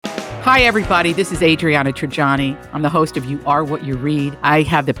Hi, everybody. This is Adriana Trajani. I'm the host of You Are What You Read. I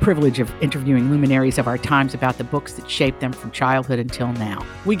have the privilege of interviewing luminaries of our times about the books that shaped them from childhood until now.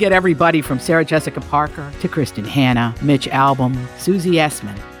 We get everybody from Sarah Jessica Parker to Kristen Hanna, Mitch Albom, Susie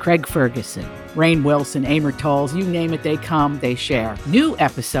Essman, Craig Ferguson, Rainn Wilson, Amor Tolls, you name it, they come, they share. New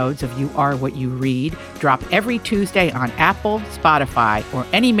episodes of You Are What You Read drop every Tuesday on Apple, Spotify, or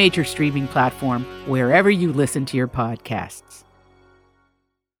any major streaming platform wherever you listen to your podcasts.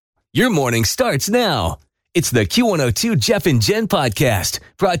 Your morning starts now. It's the Q102 Jeff and Jen podcast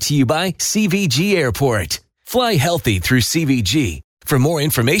brought to you by CVG Airport. Fly healthy through CVG. For more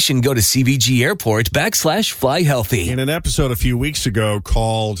information, go to CVG Airport /fly healthy. In an episode a few weeks ago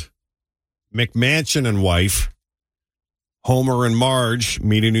called McMansion and Wife, Homer and Marge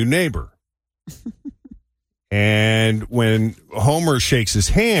meet a new neighbor. And when Homer shakes his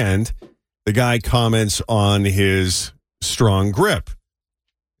hand, the guy comments on his strong grip.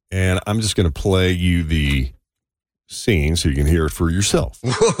 And I'm just going to play you the scene so you can hear it for yourself.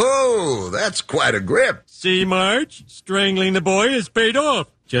 Whoa, that's quite a grip. See, Marge? Strangling the boy has paid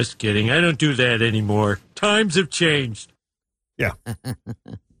off. Just kidding. I don't do that anymore. Times have changed. Yeah.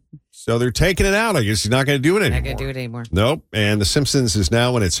 So they're taking it out. I guess he's not going to do it anymore. Not going to do it anymore. Nope. And The Simpsons is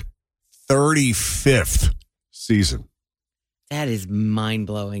now in its 35th season. That is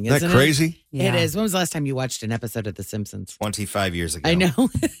mind-blowing, Isn't that crazy? Yeah. It is. When was the last time you watched an episode of The Simpsons? 25 years ago. I know.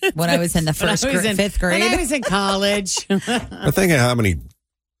 When I was in the fifth grade. When I was in college. I think of how many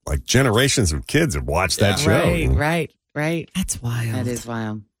generations of kids have watched that show. Right. That's wild. That is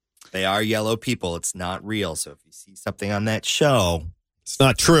wild. They are yellow people. It's not real. So if you see something on that show, it's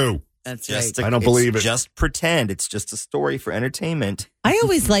not true. That's just right. I don't believe it. Just pretend. It's just a story for entertainment. I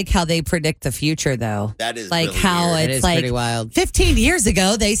always like how they predict the future, though. That is like really how weird. it's is like pretty wild. 15 years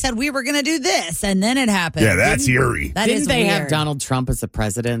ago, they said we were going to do this, and then it happened. Yeah, that's eerie. That Didn't is they have weird. Donald Trump as the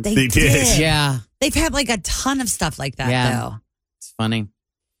president? They did. Yeah. They've had like a ton of stuff like that, though. It's funny.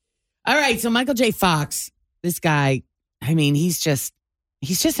 All right. So Michael J. Fox, this guy, I mean, he's just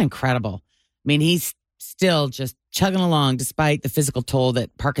incredible. I mean, he's still just chugging along despite the physical toll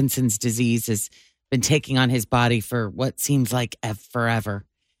that Parkinson's disease has been taking on his body for what seems like forever.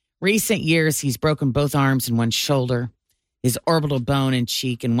 Recent years, he's broken both arms and one shoulder, his orbital bone and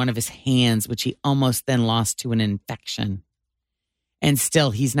cheek, and one of his hands, which he almost then lost to an infection. And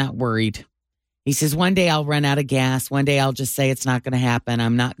still, he's not worried. He says, one day I'll run out of gas. One day I'll just say it's not going to happen.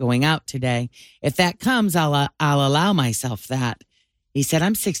 I'm not going out today. If that comes, I'll allow myself that. He said,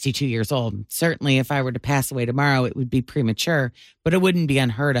 I'm 62 years old. Certainly, if I were to pass away tomorrow, it would be premature, but it wouldn't be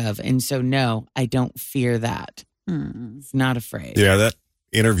unheard of. And so, no, I don't fear that. He's not afraid. Yeah, that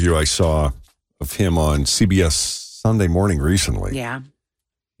interview I saw of him on CBS Sunday Morning recently. Yeah.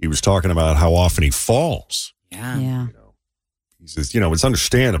 He was talking about how often he falls. Yeah. Yeah. He says, it's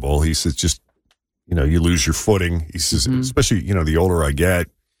understandable. He says, just, you lose your footing. He says, especially, the older I get.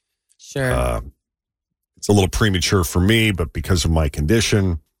 Sure. It's a little premature for me, but because of my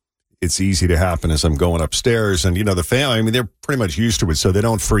condition, it's easy to happen as I'm going upstairs. And, the family, I mean, they're pretty much used to it, so they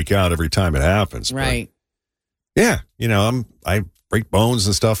don't freak out every time it happens. Right. But yeah, I break bones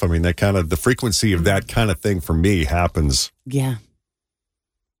and stuff. I mean, the frequency of that kind of thing for me happens Yeah.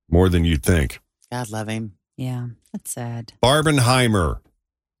 more than you'd think. God love him. Yeah. That's sad. Barbenheimer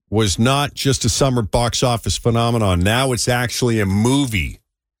was not just a summer box office phenomenon. Now it's actually a movie.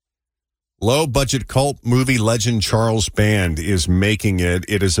 Low-budget cult movie legend Charles Band is making it.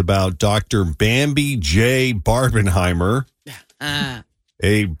 It is about Dr. Bambi J. Barbenheimer,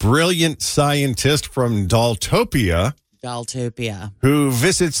 a brilliant scientist from Daltopia who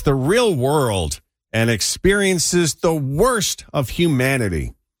visits the real world and experiences the worst of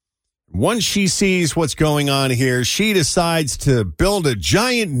humanity. Once she sees what's going on here, she decides to build a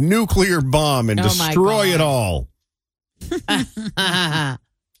giant nuclear bomb and destroy it all.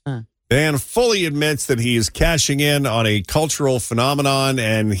 Dan fully admits that he is cashing in on a cultural phenomenon,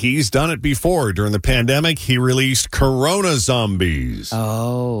 and he's done it before. During the pandemic, he released Corona Zombies.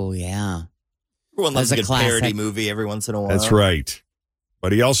 Oh, yeah. Everyone loves That's a a good parody classic. movie every once in a while. That's right.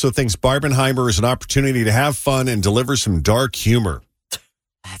 But he also thinks Barbenheimer is an opportunity to have fun and deliver some dark humor.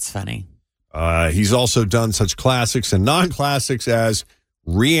 That's funny. He's also done such classics and non-classics as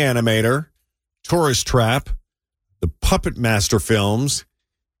Reanimator, Tourist Trap, the Puppet Master films,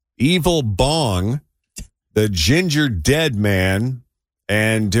 Evil Bong, The Ginger Dead Man,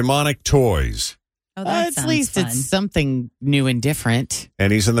 and Demonic Toys. Oh, that At sounds least fun. it's something new and different.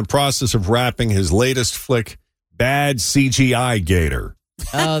 And he's in the process of wrapping his latest flick, Bad CGI Gator.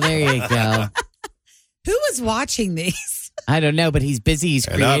 Oh, there you go. Who was watching these? I don't know, but he's busy, he's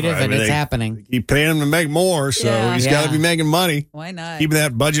creative, and it's happening. Keep paying him to make more, so Yeah. he's got to be making money. Why not? Keeping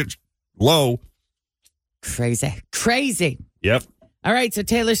that budget low. Crazy. Yep. All right, so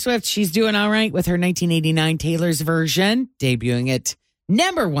Taylor Swift, she's doing all right with her 1989 Taylor's version, debuting at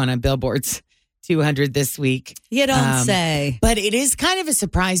number 1 on Billboard's 200 this week. You don't say. But it is kind of a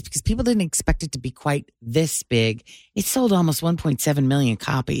surprise because people didn't expect it to be quite this big. It sold almost 1.7 million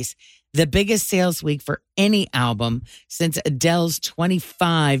copies. The biggest sales week for any album since Adele's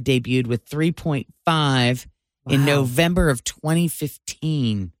 25 debuted with 3.5 in November of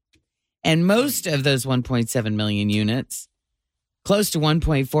 2015. And most of those 1.7 million units, close to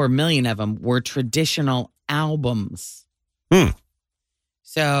 1.4 million of them, were traditional albums.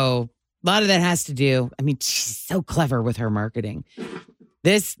 So a lot of that has to do, I mean, she's so clever with her marketing.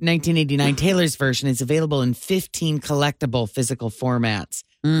 This 1989 Taylor's version is available in 15 collectible physical formats,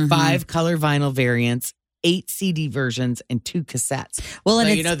 5 color vinyl variants, 8 CD versions, and 2 cassettes. Well,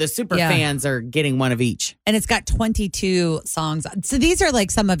 and so, the super fans are getting one of each. And it's got 22 songs. So these are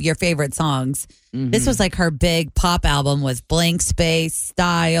like some of your favorite songs. This was like her big pop album was Blank Space,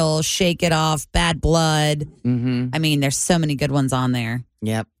 Style, Shake It Off, Bad Blood. I mean, there's so many good ones on there.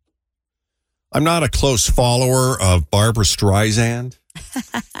 Yep. I'm not a close follower of Barbara Streisand.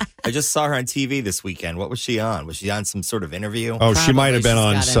 I just saw her on TV this weekend. What was she on? Was she on some sort of interview? Oh, she might have been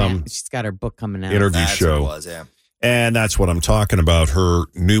on some She's got her book coming out. interview That's show. what it was, yeah. And that's what I'm talking about. Her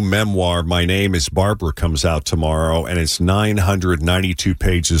new memoir, My Name is Barbara, comes out tomorrow, and it's 992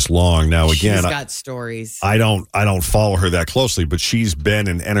 pages long. Now, again, she's got stories. I don't follow her that closely, but she's been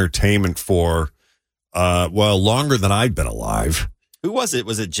in entertainment for longer than I've been alive. Who was it?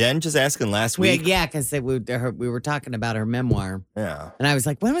 Was it Jen just asking last week? Yeah, because we were talking about her memoir. Yeah. And I was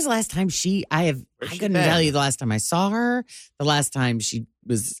like, when was the last time I couldn't tell you the last time I saw her, the last time she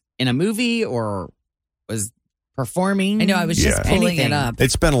was in a movie or was performing. I know, I was just pulling it up.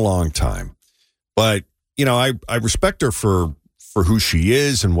 It's been a long time. But, I respect her for who she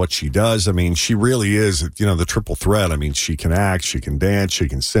is and what she does. I mean, she really is, the triple threat. I mean, she can act, she can dance, she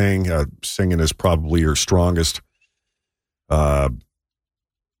can sing. Singing is probably her strongest talent,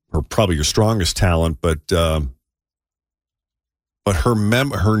 but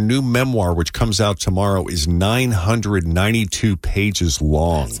her new memoir, which comes out tomorrow, is 992 pages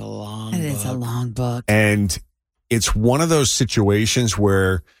long. That's a long It book. is a long book. And it's one of those situations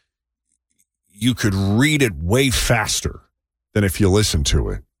where you could read it way faster than if you listen to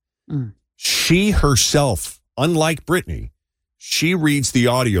it. She herself, unlike Britney, she reads the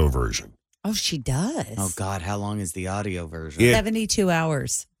audio version. Oh, she does. Oh, God, how long is the audio version? 72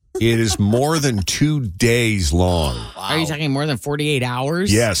 hours. It is more than 2 days long. Wow. Are you talking more than 48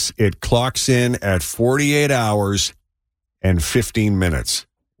 hours? Yes, it clocks in at 48 hours and 15 minutes.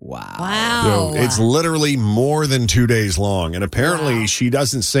 Wow. So it's literally more than 2 days long. And apparently she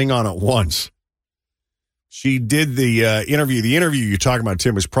doesn't sing on it once. She did the interview. The interview you're talking about,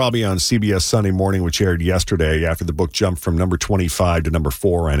 Tim, was probably on CBS Sunday Morning, which aired yesterday after the book jumped from number 25 to number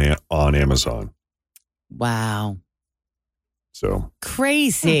 4 on Amazon. Wow. So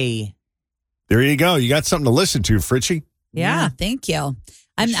crazy. there you go. You got something to listen to, Fritchie. Yeah, thank you.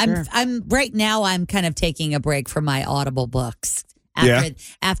 Sure. I'm right now. I'm kind of taking a break from my Audible books.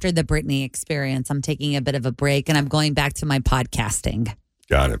 After the Britney experience, I'm taking a bit of a break and I'm going back to my podcasting.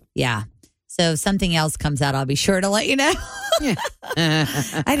 Got it. Yeah. So if something else comes out, I'll be sure to let you know.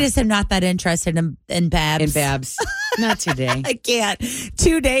 I just am not that interested in Babs. In Babs. Not today. I can't.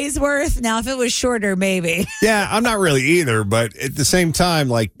 2 days worth. Now, if it was shorter, maybe. Yeah, I'm not really either, but at the same time,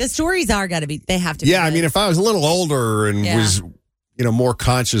 like, The stories are got to be, they have to be. yeah, I mean, if I was a little older and was, more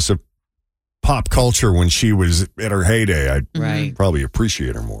conscious of pop culture when she was at her heyday, I'd Right. probably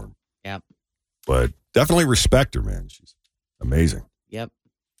appreciate her more. Yep. But definitely respect her, man. She's amazing. Yep.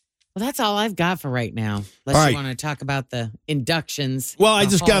 Well, that's all I've got for right now. Unless All right. you want to talk about the inductions. Well, I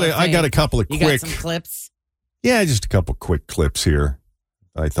the just Hall got of I got a Fame. couple of You quick, got some clips? yeah, just a couple quick clips here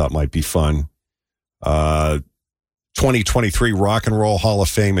I thought might be fun. 2023 Rock and Roll Hall of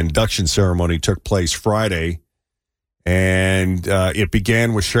Fame induction ceremony took place Friday, and it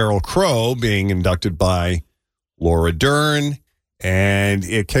began with Sheryl Crow being inducted by Laura Dern, and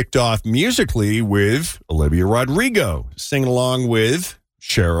it kicked off musically with Olivia Rodrigo singing along with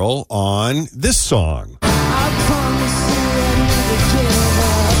Sheryl on this song.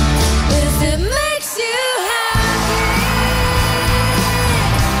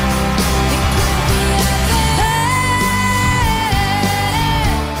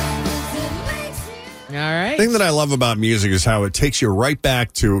 All right. The thing that I love about music is how it takes you right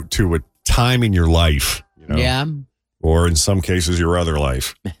back to a time in your life, Yeah. or in some cases your other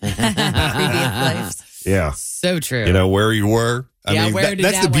life. Previous lives. Yeah. So true. You know, where you were. Where did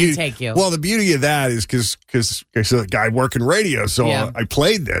that one take you? Well, the beauty of that is because a guy working radio, so I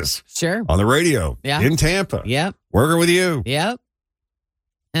played this Sure. on the radio in Tampa. Yep. Working with you. Yep.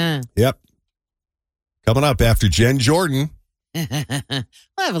 Yep. Coming up after Jen Jordan, We'll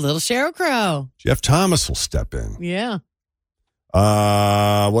have a little Sheryl Crow. Jeff Thomas will step in. Yeah.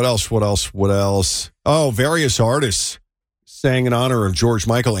 What else? Oh, various artists sang in honor of George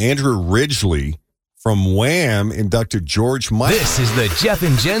Michael. Andrew Ridgeley from Wham inducted George Michael. This is the Jeff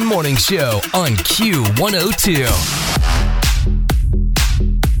and Jen Morning Show on Q102.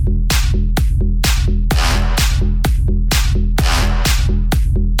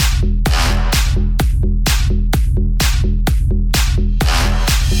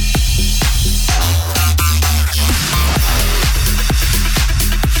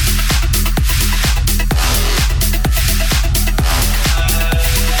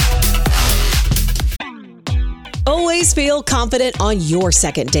 Always feel confident on your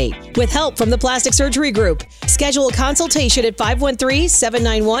second date. With help from the Plastic Surgery Group. Schedule a consultation at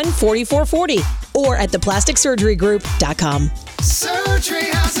 513-791-4440 or at theplasticsurgerygroup.com. Surgery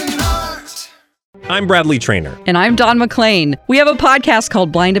has an art. I'm Bradley Trainer. And I'm Don McClain. We have a podcast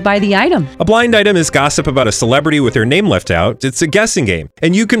called Blinded by the Item. A blind item is gossip about a celebrity with their name left out. It's a guessing game,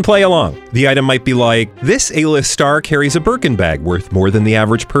 and you can play along. The item might be like, this A-list star carries a Birkin bag worth more than the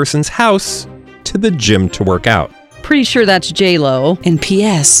average person's house to the gym to work out. Pretty sure that's J-Lo. And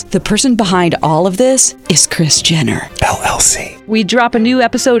P.S. the person behind all of this is Kris Jenner, LLC. We drop a new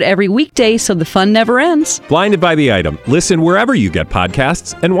episode every weekday so the fun never ends. Blinded by the Item. Listen wherever you get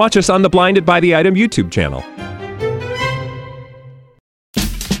podcasts and watch us on the Blinded by the Item YouTube channel.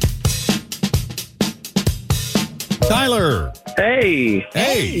 Tyler. Hey.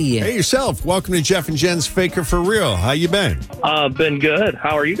 Hey yourself. Welcome to Jeff and Jen's Faker for Real. How you been? Been good.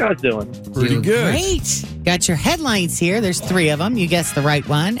 How are you guys doing? Pretty good. Great. Got your headlines here. There's 3 of them. You guessed the right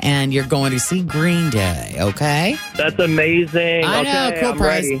one, and you're going to see Green Day, okay? That's amazing. I know. Okay, Cool I'm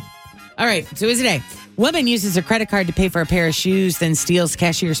price. ready. All right. So is today. Woman uses her credit card to pay for a pair of shoes, then steals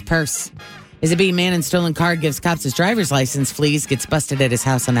cashier's purse. Is it B, man in stolen car gives cops his driver's license, flees, gets busted at his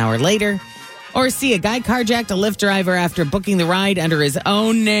house an hour later? Or C, a guy carjacked a Lyft driver after booking the ride under his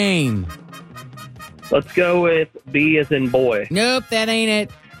own name? Let's go with B as in boy. Nope, that ain't it.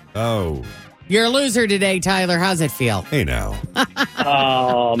 Oh. You're a loser today, Tyler. How's it feel? Hey now.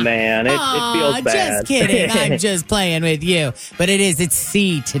 Oh, man. It feels bad. Just kidding. I'm just playing with you. But it is. It's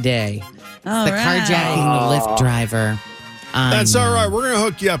C today. All the right. carjacking the Lyft driver. That's all right. We're going to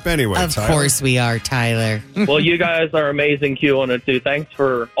hook you up anyway, Of Tyler. course we are, Tyler. Well, you guys are amazing, Q102. Thanks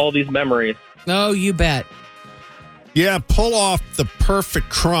for all these memories. Oh, you bet. Yeah, pull off the perfect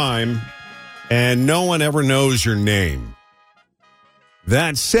crime and no one ever knows your name.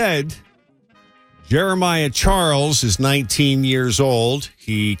 That said, Jeremiah Charles is 19 years old.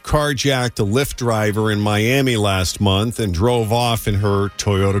 He carjacked a Lyft driver in Miami last month and drove off in her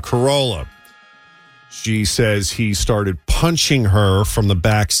Toyota Corolla. She says he started punching her from the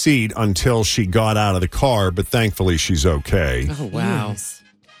back seat until she got out of the car, but thankfully she's okay. Oh, wow. Yes.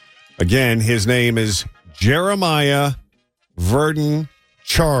 Again, his name is Jeremiah Verdon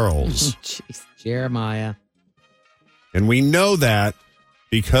Charles. Jeez, Jeremiah. And we know that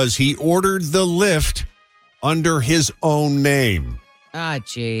because he ordered the Lyft under his own name. Ah,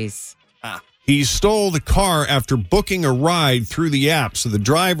 jeez. He stole the car after booking a ride through the app. So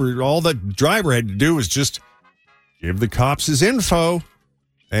all the driver had to do was just give the cops his info,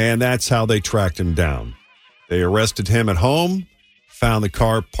 and that's how they tracked him down. They arrested him at home, found the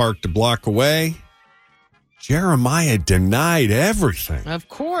car parked a block away. Jeremiah denied everything. Of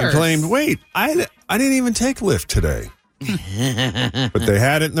course. And claimed, wait, I didn't even take Lyft today. But they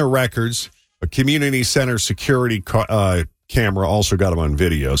had it in their records. A community center security camera also got him on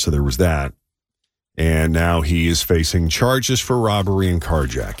video, so there was that. And now he is facing charges for robbery and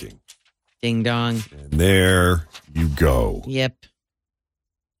carjacking. Ding dong. And there you go. Yep.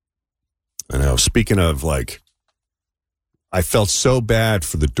 I know. Speaking of, I felt so bad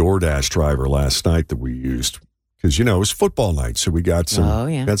for the DoorDash driver last night that we used because, it was football night. So we got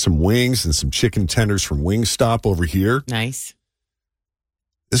some wings and some chicken tenders from Wingstop over here. Nice.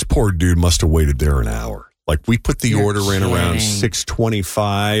 This poor dude must have waited there an hour. We put the order in around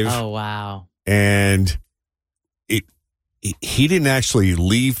 6:25. Oh, wow. And he didn't actually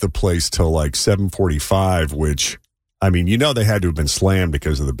leave the place till 7:45, which, they had to have been slammed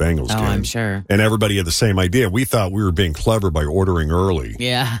because of the Bengals game. I'm sure. And everybody had the same idea. We thought we were being clever by ordering early.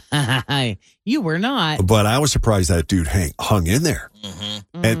 Yeah. You were not. But I was surprised that dude hung in there.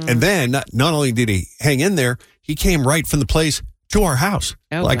 Mm-hmm. And then not only did he hang in there, he came right from the place to our house.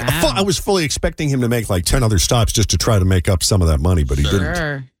 Oh, like wow. I was fully expecting him to make like 10 other stops just to try to make up some of that money, but he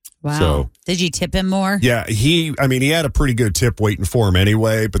didn't. Wow. So, did you tip him more? yeah, he had a pretty good tip waiting for him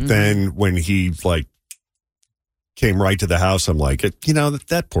anyway, but then when he like came right to the house, I'm like,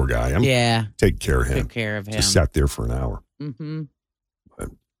 that poor guy. I'm taking care of him. Take care of him. Just sat there for an hour. Mm-hmm. But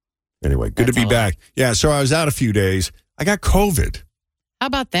anyway, good to be back. Yeah, so I was out a few days. I got COVID. How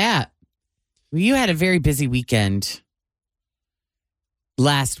about that? Well, you had a very busy weekend.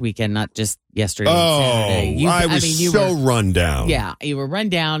 Last weekend, not just yesterday and Saturday. I was so run down. Yeah, you were run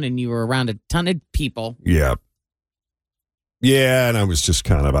down and you were around a ton of people. Yeah. Yeah, and I was just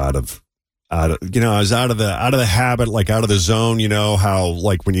kind of out of I was out of the habit, like out of the zone, how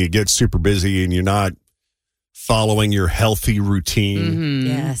like when you get super busy and you're not following your healthy routine. Mm-hmm.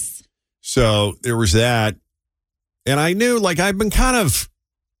 Yes. So there was that. And I knew like I've been kind of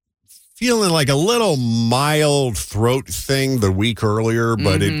feeling like a little mild throat thing the week earlier,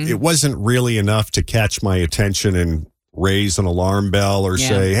 but it wasn't really enough to catch my attention and raise an alarm bell or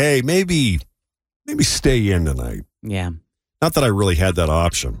say, hey, maybe stay in tonight. Yeah. Not that I really had that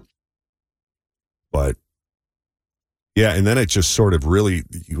option. But yeah, and then it just sort of really,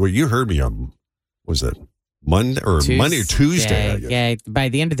 well, you heard me on, was it Monday or Tuesday? I guess. Yeah, by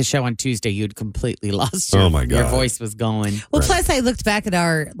the end of the show on Tuesday, you'd completely lost Oh my God. your voice was going. Well, plus I looked back at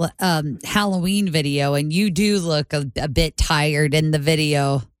our Halloween video, and you do look a bit tired in the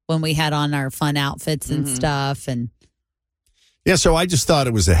video when we had on our fun outfits and stuff. And yeah, so I just thought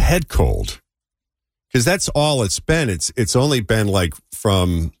it was a head cold because that's all it's been. It's only been like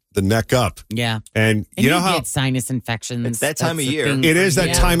from the neck up. Yeah. And you know how get sinus infections. It's that time of year. It is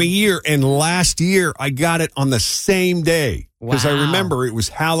that time of year. And last year I got it on the same day because I remember it was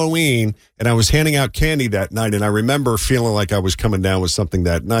Halloween and I was handing out candy that night. And I remember feeling like I was coming down with something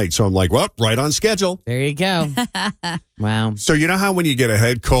that night. So I'm like, well, right on schedule. There you go. Wow. So you know how when you get a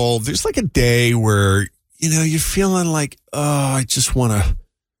head cold, there's like a day where, you're feeling like, oh, I just want to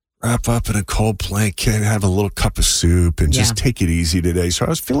wrap up in a cold blanket and have a little cup of soup and just take it easy today. So I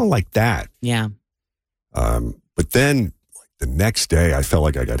was feeling like that. Yeah. But then like the next day, I felt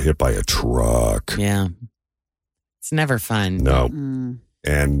like I got hit by a truck. Yeah. It's never fun. No.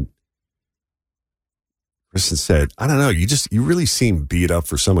 And Kristen said, I don't know, you really seem beat up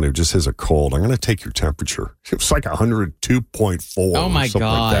for someone who just has a cold. I'm going to take your temperature. It was like 102.4. Oh, my something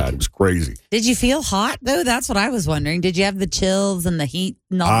God. like that. It was crazy. did you feel hot though? That's what I was wondering. Did you have the chills and the heat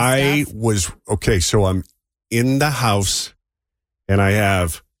and all the stuff? Okay, so I'm in the house and I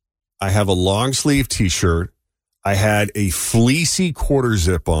have a long sleeve t-shirt. I had a fleecy quarter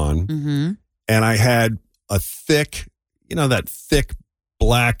zip on and I had a thick, that thick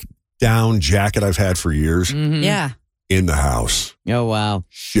black down jacket I've had for years. Yeah. In the house. Oh, wow.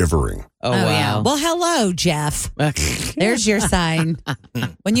 Shivering. Oh, wow. Yeah. Well, hello, Jeff. There's your sign.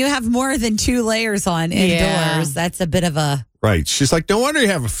 When you have more than 2 layers on indoors, that's a bit of a... Right. She's like, no wonder you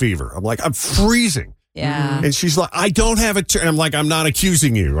have a fever. I'm like, I'm freezing. Yeah. And she's like, I don't have it. I'm like, I'm not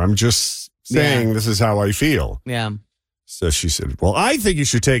accusing you. I'm just saying this is how I feel. Yeah. So she said, well, I think you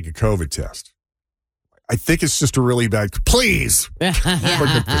should take a COVID test. I think it's just a really bad... Please.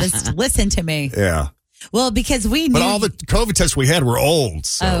 Just listen to me. Yeah. Well, because we knew... But all the COVID tests we had were old.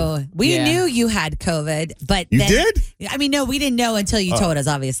 So. We knew you had COVID, but... You did? I mean, no, we didn't know until you told us,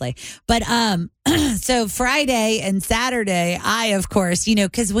 obviously. But so Friday and Saturday, I, of course,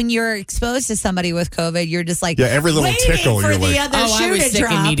 because when you're exposed to somebody with COVID, you're just like... Yeah, every little tickle, for you're the like... other I shoe was to sick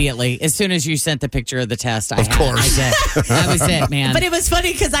drop. immediately. As soon as you sent the picture of the test, I course. That was it, man. But it was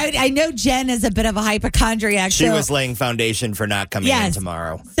funny because I know Jen is a bit of a hypochondriac. She was laying foundation for not coming in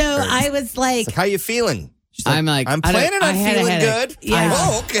tomorrow. So I was like... How you feeling? I'm planning on feeling good. Yeah.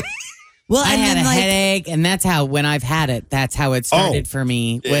 Oh, okay. Well, I and had then a like, headache, and that's how, when I've had it, that's how it started for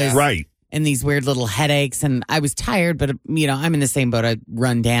me. Was right. And these weird little headaches, and I was tired, but, I'm in the same boat. I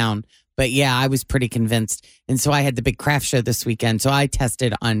run down. But yeah, I was pretty convinced. And so I had the big craft show this weekend. So I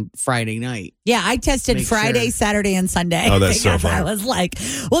tested on Friday night. Yeah, I tested Friday, Saturday, and Sunday. Oh, that's so fun. I was like,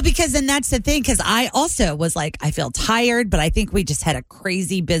 well, because then that's the thing, because I also was like, I feel tired, but I think we just had a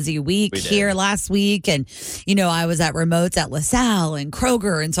crazy busy week here last week. And, I was at remotes at LaSalle and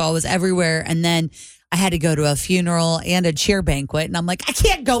Kroger. And so I was everywhere. And then I had to go to a funeral and a cheer banquet. And I'm like, I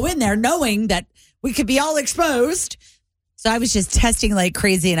can't go in there knowing that we could be all exposed. So I was just testing like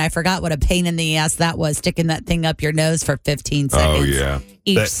crazy, and I forgot what a pain in the ass that was, sticking that thing up your nose for 15 seconds. Oh, yeah.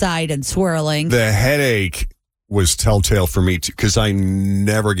 Each side and swirling. The headache was telltale for me, too, because I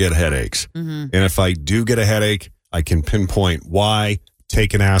never get headaches. And if I do get a headache, I can pinpoint why,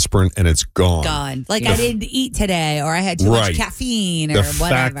 take an aspirin, and it's gone. Gone. Like I didn't eat today, or I had too much caffeine, or the whatever.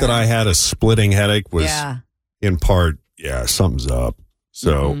 fact that I had a splitting headache was in part, yeah, something's up.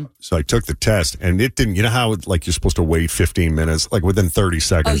 So I took the test, and it didn't. You know how like you're supposed to wait 15 minutes, like within 30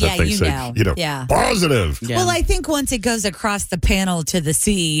 seconds. Oh, yeah, that thing you said, know. Yeah. positive. Yeah. Well, I think once it goes across the panel to the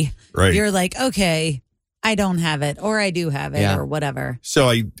C, Right. you're like, okay, I don't have it, or I do have it, or whatever. So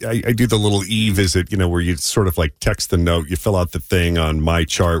I do the little e-visit, where you sort of like text the note, you fill out the thing on my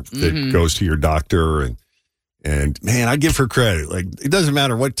chart that goes to your doctor, and man, I give her credit. Like, it doesn't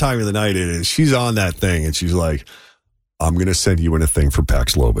matter what time of the night it is. She's on that thing, and she's like, I'm going to send you in a thing for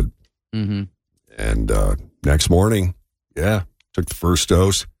Paxlovid. Mm-hmm. And next morning, took the first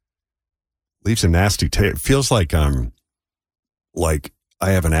dose. Leaves a nasty taste. It feels like I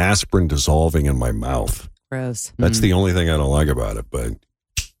have an aspirin dissolving in my mouth. Gross. That's the only thing I don't like about it, but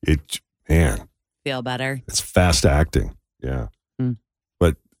Feel better. it's fast acting. Yeah.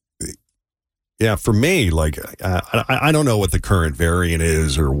 But yeah, for me, like, I don't know what the current variant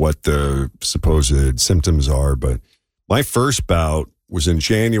is or what the supposed symptoms are, but my first bout was in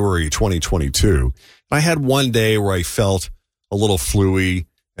January 2022. I had one day where I felt a little flu-y,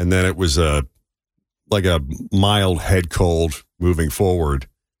 and then it was like a mild head cold moving forward.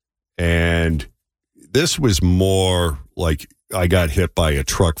 And this was more like I got hit by a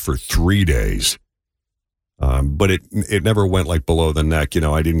truck for 3 days. But it never went like below the neck.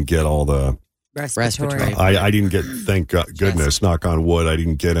 I didn't get all the Respiratory. I didn't get, thank goodness, knock on wood, I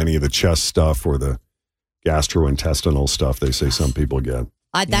didn't get any of the chest stuff or the gastrointestinal stuff they say some people get.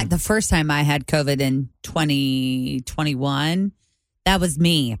 The first time I had COVID in 2021, that was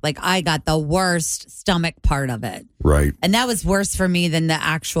me. Like, I got the worst stomach part of it. Right. And that was worse for me than the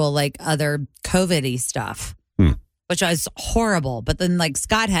actual, like, other COVID-y stuff, which was horrible. But then, like,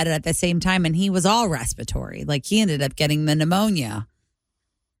 Scott had it at the same time, and he was all respiratory. Like, he ended up getting the pneumonia.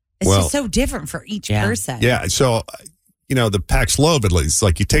 It's just so different for each person. Yeah. So, the Paxlovid, it's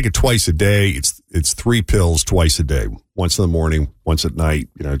like you take it twice a day. It's 3 pills twice a day, once in the morning, once at night.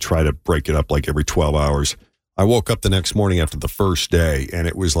 Try to break it up like every 12 hours. I woke up the next morning after the first day, and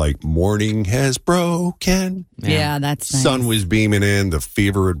it was like morning has broken. Yeah, that's nice. Sun was beaming in. The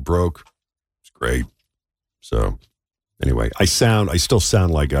fever had broke. It's great. So anyway, I still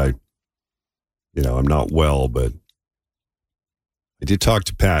sound like I'm not well, but I did talk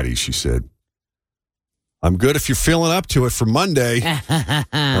to Patty. She said, I'm good if you're feeling up to it for Monday.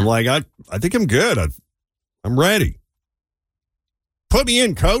 I'm like, I think I'm good. I'm ready. Put me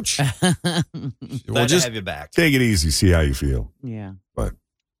in, coach. Glad to have you back. Take it easy. See how you feel. Yeah. But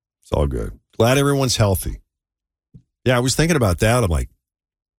it's all good. Glad everyone's healthy. Yeah, I was thinking about that. I'm like,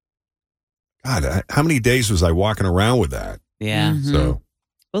 God, how many days was I walking around with that? Yeah. So,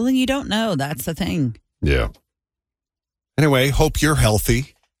 Well, then you don't know. That's the thing. yeah. Anyway, hope you're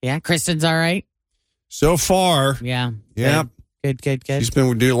healthy. Yeah. Kristen's all right. So far. Yeah. Yeah. Good. She's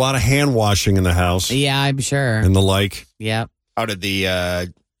been doing a lot of hand washing in the house. Yeah, I'm sure. And the like. Yep. How did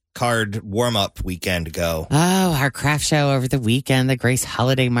the card warm-up weekend go? Oh, our craft show over the weekend, the Grace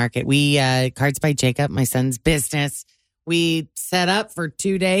Holiday Market. We, Cards by Jacob, my son's business. We set up for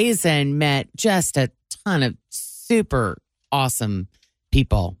 2 days and met just a ton of super awesome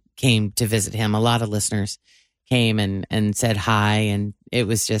people came to visit him. A lot of listeners came and said hi, and it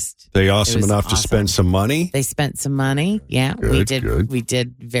was just They awesome enough to spend some money? They spent some money. Yeah, Good. We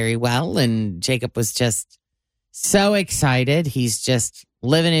did very well, and Jacob was just so excited. He's just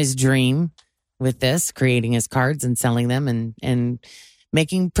living his dream with this, creating his cards and selling them and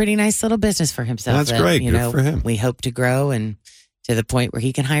making pretty nice little business for himself. That's great. Good for him. We hope to grow and to the point where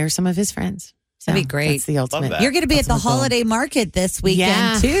he can hire some of his friends. So That'd be great. That's the ultimate. You're going to be at the ultimate goal. holiday market this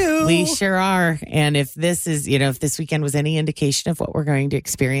weekend, too. We sure are. And if this is, if this weekend was any indication of what we're going to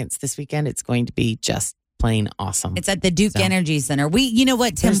experience this weekend, it's going to be just plain awesome. It's at the Duke Energy Center. You know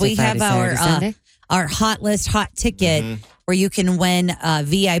what, Tim? Thursday, We have Friday, Saturday, Sunday. our hot list, hot ticket, where you can win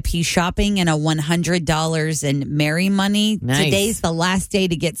VIP shopping and a $100 in Merry Money. Nice. Today's the last day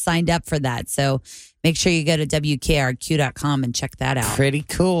to get signed up for that. So make sure you go to WKRQ.com and check that out. Pretty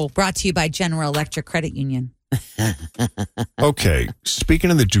cool. Brought to you by General Electric Credit Union. Okay,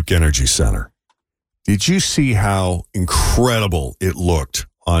 speaking of the Duke Energy Center, did you see how incredible it looked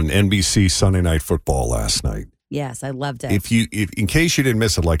on NBC Sunday Night Football last night? Yes, I loved it. If in case you didn't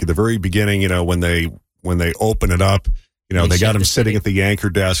miss it, like at the very beginning, when they open it up, they got him sitting at the anchor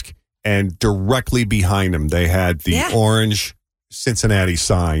desk, and directly behind him they had the orange Cincinnati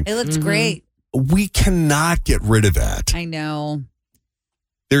sign. It looks great. We cannot get rid of that. I know.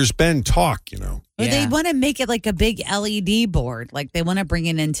 There's been talk, Or they want to make it like a big LED board. Like they want to bring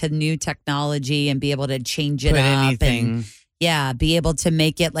it into new technology and be able to change it Put up. anything. And be able to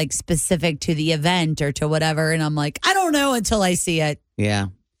make it like specific to the event or to whatever. And I'm like, I don't know until I see it. Yeah.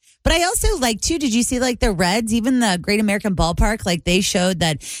 But I also like, too, did you see like the Reds, even the Great American Ballpark, like they showed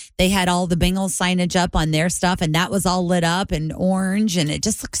that they had all the Bengals signage up on their stuff and that was all lit up in orange and it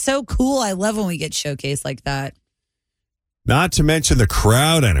just looks so cool. I love when we get showcased like that. Not to mention the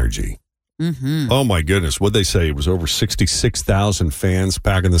crowd energy. Mm-hmm. Oh, my goodness. What'd they say? It was over 66,000 fans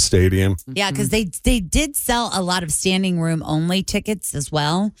back in the stadium. Yeah, because they did sell a lot of standing room only tickets as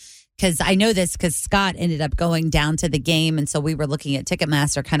well. Because I know this because Scott ended up going down to the game. And so we were looking at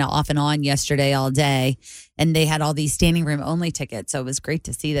Ticketmaster kind of off and on yesterday all day. And they had all these standing room only tickets. So it was great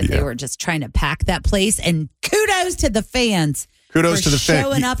to see that they were just trying to pack that place. And kudos to the fans. Kudos to the fans.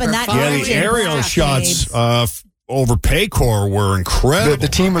 Showing up in that the aerial shots over Paycor were incredible. The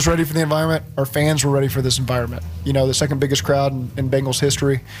team was ready for the environment. Our fans were ready for this environment. You know, the second biggest crowd in Bengals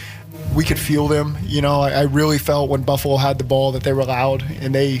history. We could feel them. You know, I really felt when Buffalo had the ball that they were loud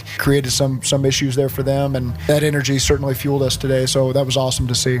and they created some issues there for them. And that energy certainly fueled us today. So that was awesome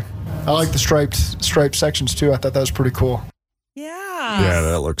to see. I like the striped sections too. I thought that was pretty cool. Yeah,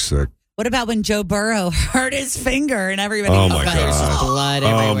 that looks sick. What about when Joe Burrow hurt his finger and everybody Oh, my God. There's blood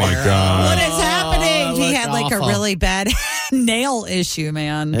everywhere. Oh, my God. What is happening? He looked had like awful. a really bad nail issue,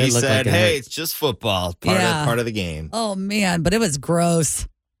 man. He It looked said, like it hey, hurt. it's just football. Part of the game. Oh, man. But it was gross.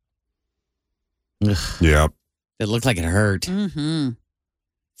 Yeah. It looked like it hurt. Mm-hmm.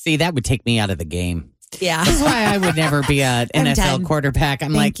 See, that would take me out of the game. Yeah. That's why I would never be an I'm NFL done. quarterback.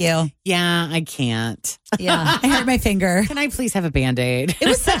 I'm Thank you. yeah, I can't. Yeah. I hurt my finger. Can I please have a Band-Aid? It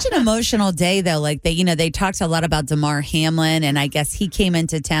was such an emotional day, though. Like they talked a lot about DeMar Hamlin, and I guess he came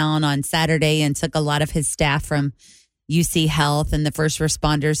into town on Saturday and took a lot of his staff from UC Health and the first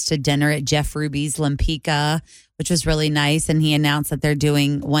responders to dinner at Jeff Ruby's Lampica, which was really nice. And he announced that they're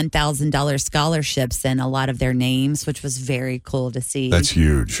doing $1,000 scholarships in a lot of their names, which was very cool to see. That's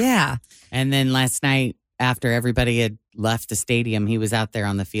huge. Yeah. And then last night, after everybody had left the stadium, he was out there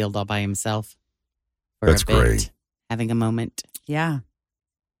on the field all by himself. For That's a bit, great. Having a moment. Yeah.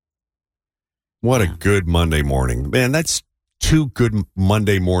 What a good Monday morning. Man, that's 2 good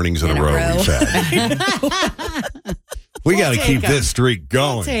Monday mornings in a row we've had. We got to keep this streak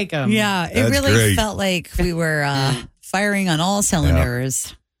going. Take him. Yeah. It That's really great. felt like we were firing on all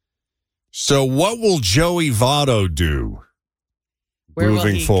cylinders. So what will Joey Votto do Where will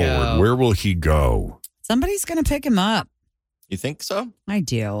moving he forward? go? Where will he go? Somebody's going to pick him up. You think so? I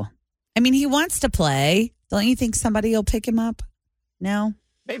do. I mean, he wants to play. Don't you think somebody will pick him up? No?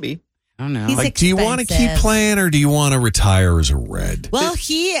 Maybe. I don't know. He's Like, do you want to keep expensive. playing or do you want to retire as a Red? Well,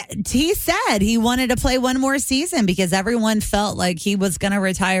 he said he wanted to play one more season because everyone felt like he was going to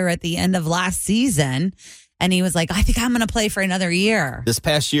retire at the end of last season. And he was like, I think I'm going to play for another year. This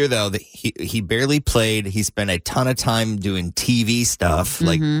past year, though, he barely played. He spent a ton of time doing TV stuff,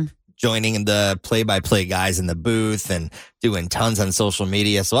 like joining the play-by-play guys in the booth and doing tons on social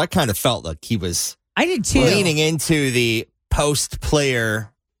media. So I kind of felt like he was I did too. leaning into the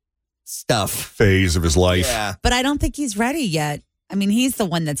post-player stuff. Phase of his life. Yeah. But I don't think he's ready yet. I mean, he's the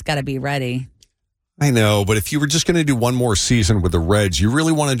one that's got to be ready. I know, but if you were just going to do one more season with the Reds, you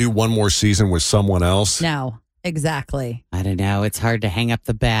really want to do one more season with someone else? No, exactly. I don't know. It's hard to hang up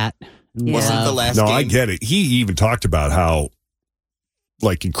the bat. Yeah. Wasn't the last No, game? I get it. He even talked about how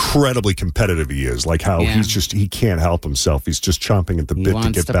like incredibly competitive he is, like how Yeah. he can't help himself. He's just chomping at the He bit to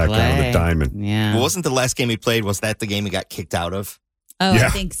wants get to back down to play. the diamond. Yeah. Well, wasn't the last game he played, was that the game he got kicked out of? Oh, Yeah. I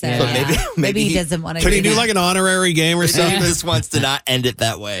think so. Yeah. So Yeah. maybe he he- doesn't want to. Can he do like an honorary game or He something? just wants to not end it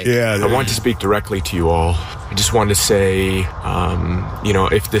that way. Yeah. I want to speak directly to you all. I just wanted to say,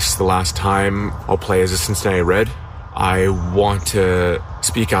 if this is the last time I'll play as a Cincinnati Red, I want to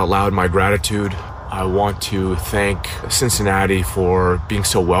speak out loud my gratitude. I want to thank Cincinnati for being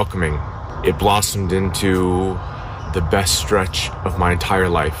so welcoming. It blossomed into the best stretch of my entire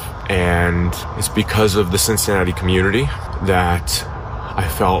life. And it's because of the Cincinnati community that I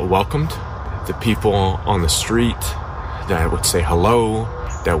felt welcomed. The people on the street that would say hello,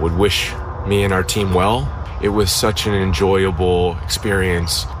 that would wish me and our team well. It was such an enjoyable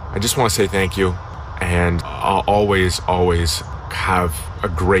experience. I just want to say thank you. And I'll always have a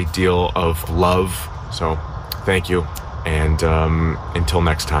great deal of love. So thank you. And until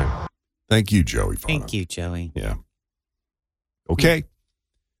next time. Thank you, Joey. Votto. Thank you, Joey. Yeah. Okay.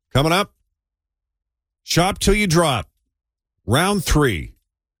 Coming up, Shop Till You Drop. Round 3.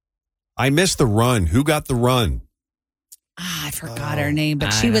 I missed the run. Who got the run? I forgot her name, but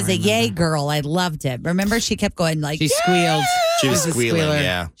I she don't was a yay remember. girl. I loved it. Remember, she kept going like, She squealed. She was She was a squealing, squealer.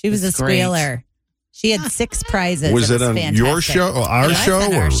 yeah. she was a It's great. squealer. She had 6 prizes. Was it on fantastic. your show or our It was show?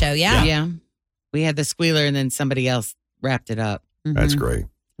 on our or- show, yeah. Yeah. We had the squealer and then somebody else wrapped it up. That's Mhm. great.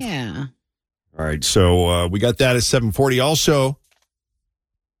 Yeah. All right. So we got that at 7:40. Also,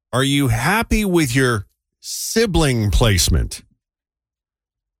 Are you happy with your sibling placement?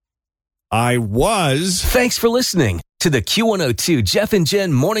 I was. Thanks for listening to the Q102 Jeff and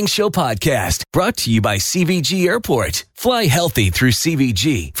Jen Morning Show podcast, brought to you by CVG Airport. Fly healthy through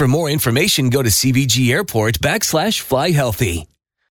CVG. For more information, go to CVG Airport /fly healthy.